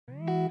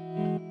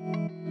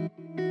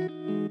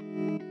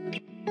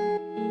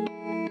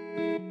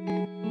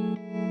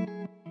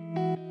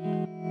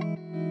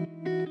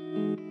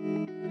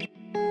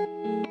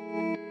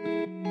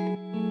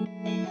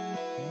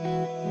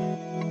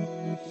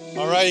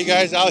invite you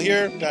guys out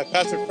here,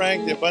 Pastor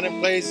Frank, the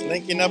Abundant Place,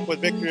 linking up with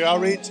Victory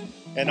Outreach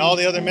and all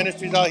the other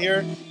ministries out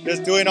here,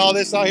 just doing all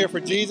this out here for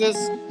Jesus,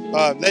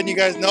 letting you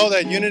guys know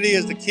that unity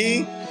is the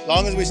key. As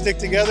long as we stick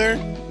together,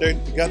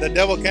 the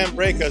devil can't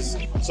break us.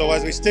 So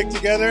as we stick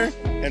together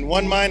in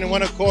one mind and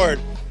one accord,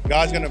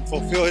 God's going to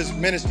fulfill his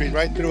ministry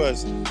right through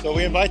us. So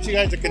we invite you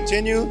guys to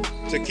continue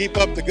to keep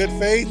up the good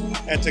faith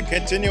and to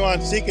continue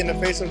on seeking the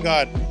face of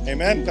God.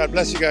 Amen. God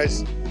bless you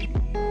guys.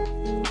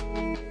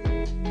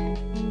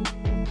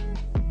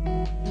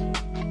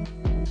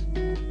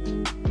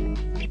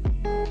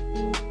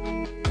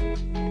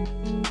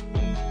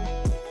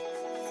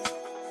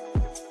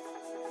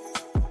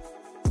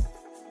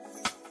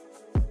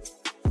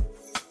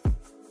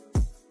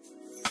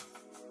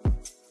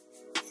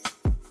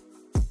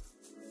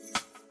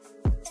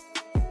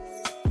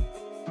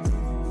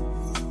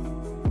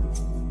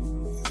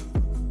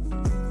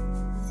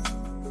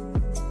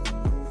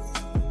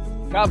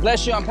 God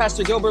bless you. I'm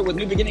Pastor Gilbert with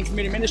New Beginning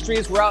Community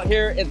Ministries. We're out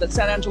here at the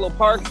San Angelo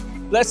Park,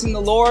 blessing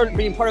the Lord,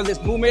 being part of this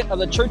movement of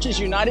the Churches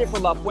United for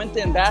La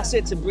Puente and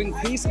Bassett to bring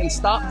peace and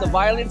stop the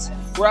violence.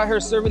 We're out here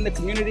serving the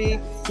community,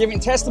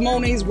 giving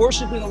testimonies,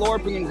 worshiping the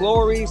Lord, bringing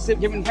glory,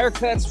 giving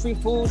haircuts, free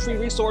food, free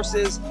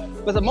resources.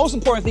 But the most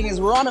important thing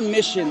is we're on a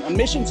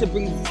mission to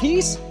bring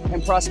peace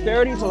and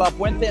prosperity to La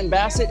Puente and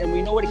Bassett, and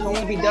we know it can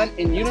only be done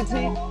in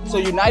unity. So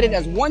united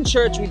as one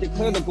church, we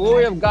declare the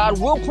glory of God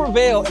will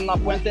prevail in La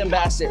Puente and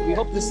Bassett. We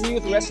hope to see you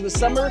the rest of the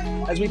summer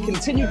as we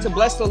continue to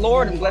bless the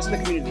Lord and bless the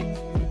community.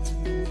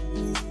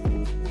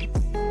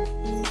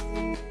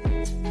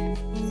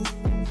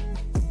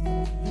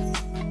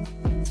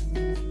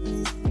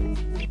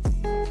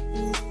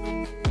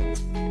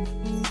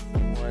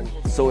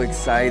 So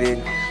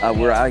excited.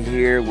 We're out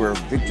here, we're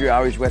Victory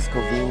Outreach West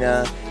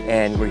Covina,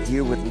 and we're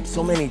here with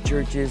so many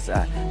churches.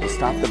 The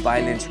Stop the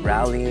Violence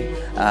rally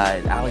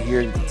out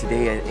here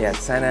today at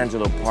San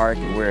Angelo Park.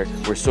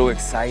 We're so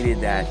excited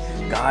that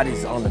God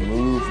is on the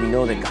move. We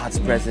know that God's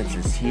presence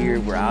is here.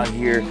 We're out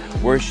here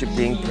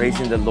worshiping,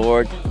 praising the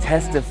Lord,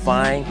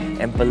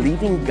 testifying, and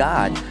believing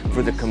God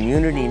for the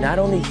community, not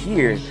only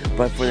here,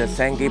 but for the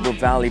San Gabriel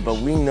Valley. But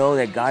we know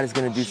that God is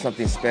going to do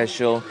something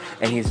special,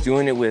 and He's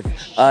doing it with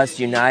us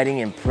uniting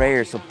in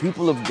prayer. So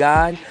people of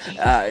God,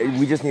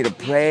 we just need to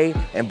pray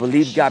and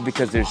believe God,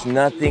 because there's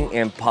nothing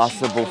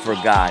impossible for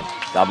God.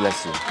 God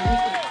bless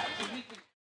you.